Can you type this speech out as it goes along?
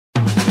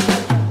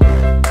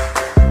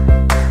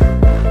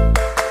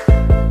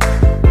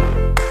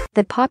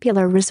The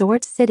popular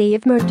resort city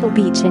of Myrtle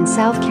Beach in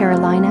South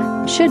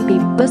Carolina should be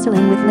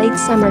bustling with late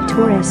summer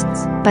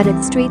tourists, but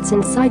its streets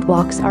and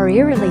sidewalks are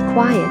eerily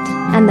quiet,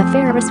 and the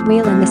Ferris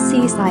wheel in the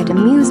seaside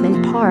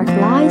amusement park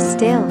lies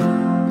still.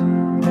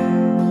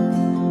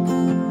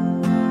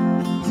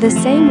 The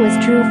same was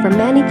true for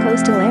many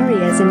coastal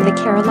areas in the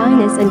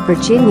Carolinas and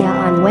Virginia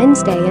on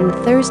Wednesday and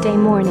Thursday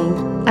morning,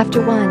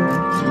 after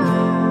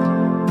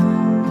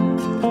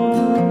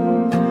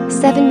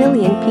 1.7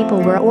 million people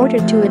were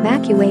ordered to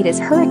evacuate as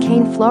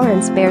Hurricane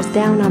Florence bears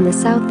down on the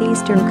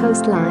southeastern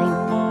coastline.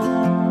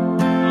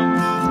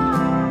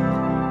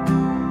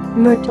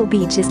 Myrtle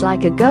Beach is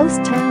like a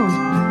ghost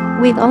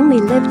town. We've only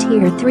lived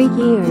here 3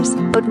 years,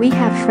 but we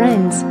have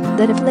friends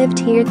that have lived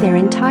here their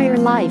entire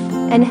life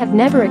and have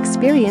never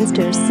experienced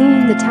or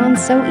seen the town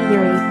so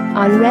eerie,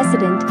 on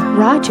resident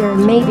Roger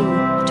Maybe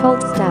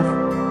told Stuff.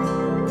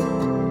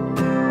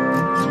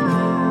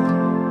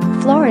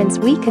 Florence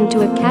weakened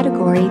to a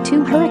Category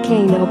 2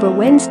 hurricane over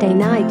Wednesday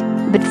night,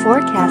 but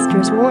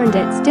forecasters warned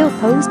it still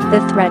posed the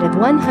threat of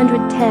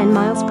 110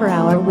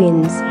 mph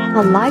winds,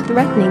 a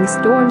life-threatening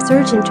storm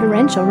surge and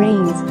torrential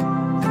rains.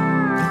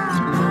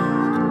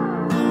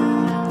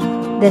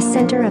 The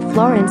center of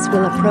Florence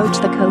will approach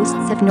the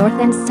coasts of North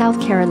and South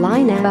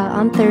Carolina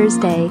on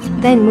Thursday,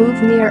 then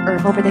move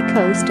nearer over the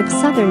coast of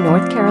southern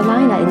North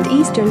Carolina and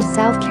eastern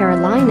South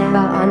Carolina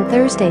on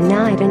Thursday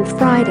night and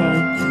Friday.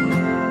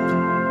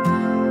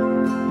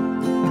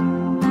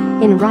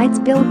 In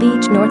Wrightsville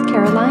Beach, North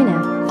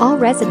Carolina, all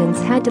residents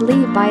had to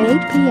leave by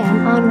 8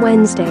 p.m. on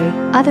Wednesday,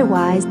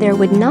 otherwise there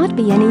would not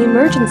be any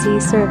emergency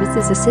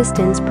services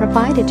assistance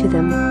provided to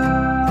them.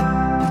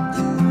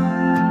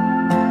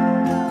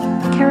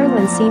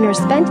 Carolyn Senior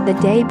spent the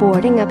day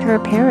boarding up her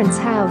parents'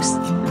 house.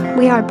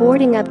 "We are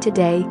boarding up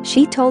today,"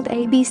 she told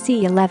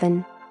ABC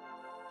 11.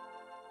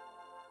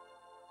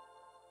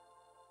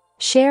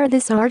 Share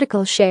this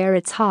article. Share.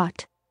 It's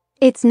hot.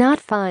 It's not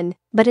fun,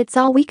 but it's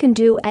all we can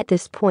do at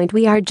this point.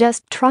 We are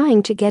just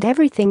trying to get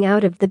everything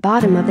out of the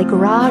bottom of the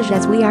garage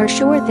as we are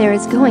sure there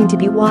is going to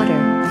be water.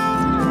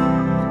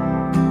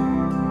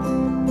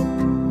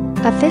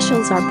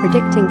 Officials are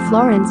predicting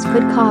Florence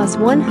could cause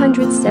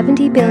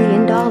 $170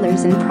 billion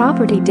in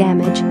property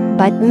damage,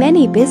 but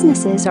many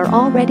businesses are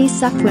already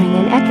suffering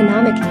an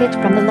economic hit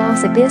from the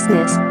loss of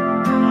business.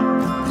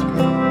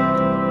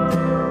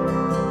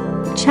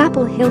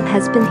 Chapel Hill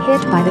has been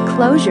hit by the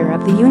closure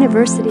of the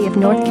University of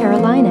North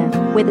Carolina,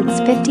 with its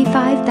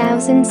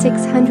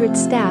 55,600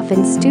 staff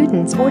and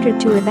students ordered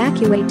to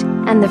evacuate,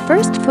 and the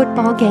first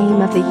football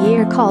game of the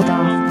year called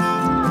off.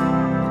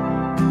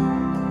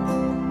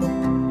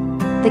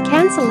 The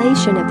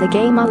cancellation of the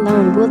game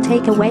alone will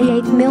take away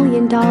 $8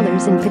 million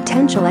in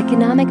potential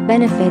economic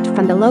benefit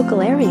from the local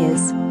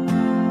areas.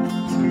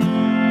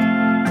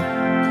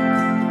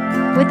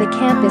 With the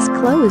campus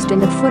closed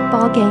and the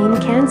football game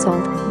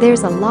cancelled,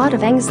 there's a lot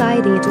of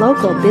anxiety at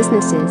local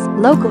businesses,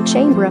 local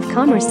Chamber of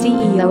Commerce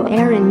CEO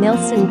Aaron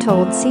Nilsen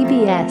told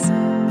CBS.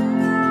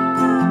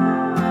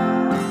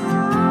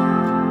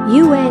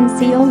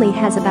 UNC only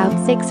has about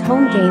 6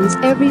 home games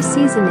every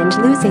season, and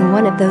losing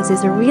one of those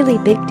is a really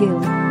big deal.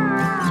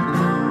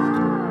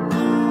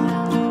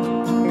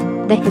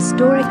 The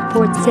historic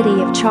port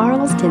city of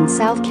Charleston,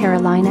 South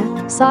Carolina,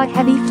 saw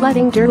heavy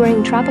flooding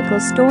during Tropical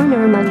Storm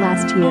Irma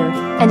last year,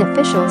 and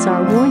officials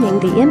are warning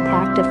the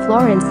impact of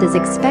Florence is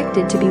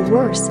expected to be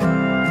worse.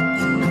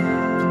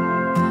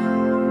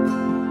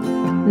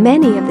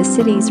 Many of the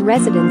city's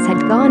residents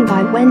had gone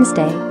by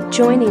Wednesday,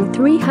 joining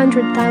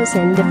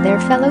 300,000 of their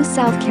fellow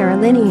South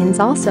Carolinians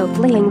also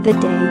fleeing the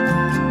day.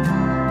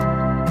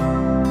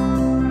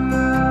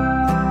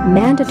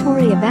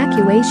 Mandatory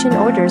evacuation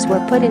orders were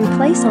put in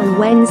place on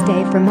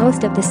Wednesday for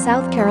most of the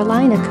South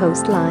Carolina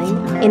coastline,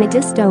 in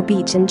Edisto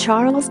Beach and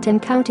Charleston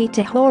County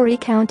to Horry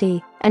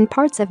County, and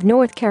parts of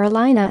North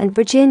Carolina and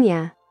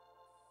Virginia.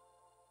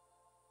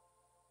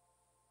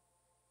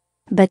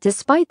 But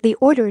despite the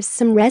orders,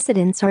 some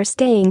residents are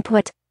staying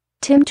put.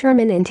 Tim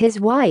Turman and his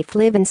wife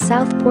live in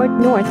Southport,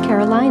 North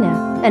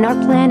Carolina, and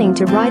are planning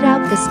to ride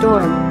out the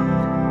storm.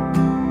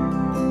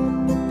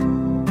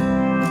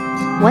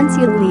 "Once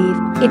you leave,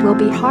 it will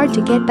be hard to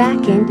get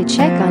back in to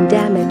check on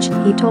damage,"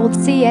 he told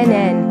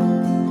CNN.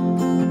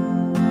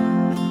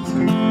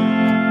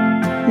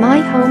 "My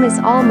home is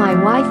all my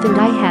wife and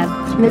I have,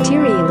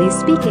 materially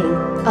speaking,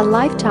 a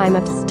lifetime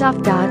of stuff.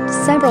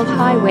 Several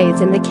highways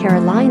in the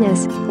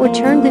Carolinas were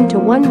turned into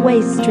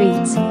one-way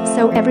streets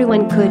so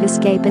everyone could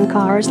escape in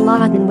cars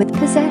laden with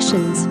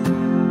possessions.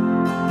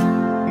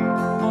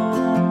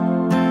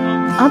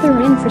 Other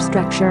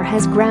infrastructure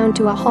has ground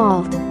to a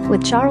halt,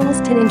 with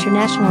Charleston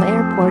International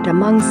Airport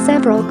among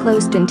several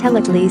closed until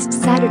at least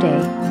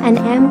Saturday, and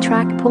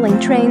Amtrak pulling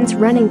trains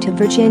running to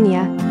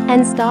Virginia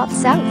and stops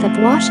south of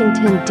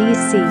Washington,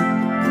 D.C.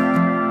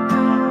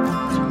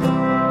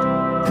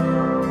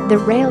 The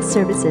rail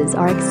services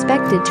are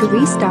expected to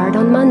restart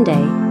on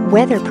Monday,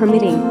 weather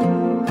permitting.